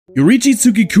Yoriichi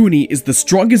Tsugikuni is the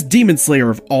strongest demon slayer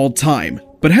of all time,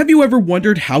 but have you ever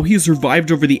wondered how he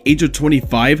survived over the age of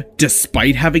 25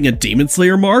 despite having a demon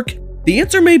slayer mark? The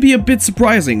answer may be a bit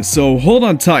surprising, so hold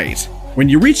on tight. When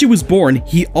Yoriichi was born,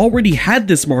 he already had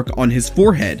this mark on his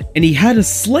forehead, and he had a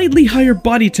slightly higher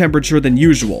body temperature than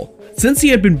usual. Since he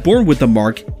had been born with the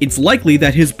mark, it's likely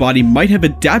that his body might have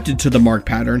adapted to the mark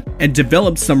pattern and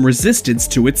developed some resistance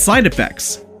to its side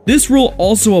effects. This rule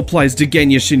also applies to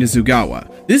Genya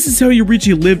Shinizugawa. This is how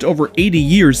Yoriichi lived over 80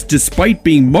 years despite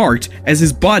being marked, as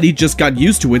his body just got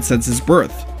used to it since his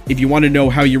birth. If you want to know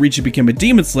how Yoriichi became a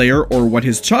demon slayer or what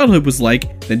his childhood was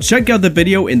like, then check out the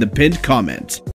video in the pinned comment.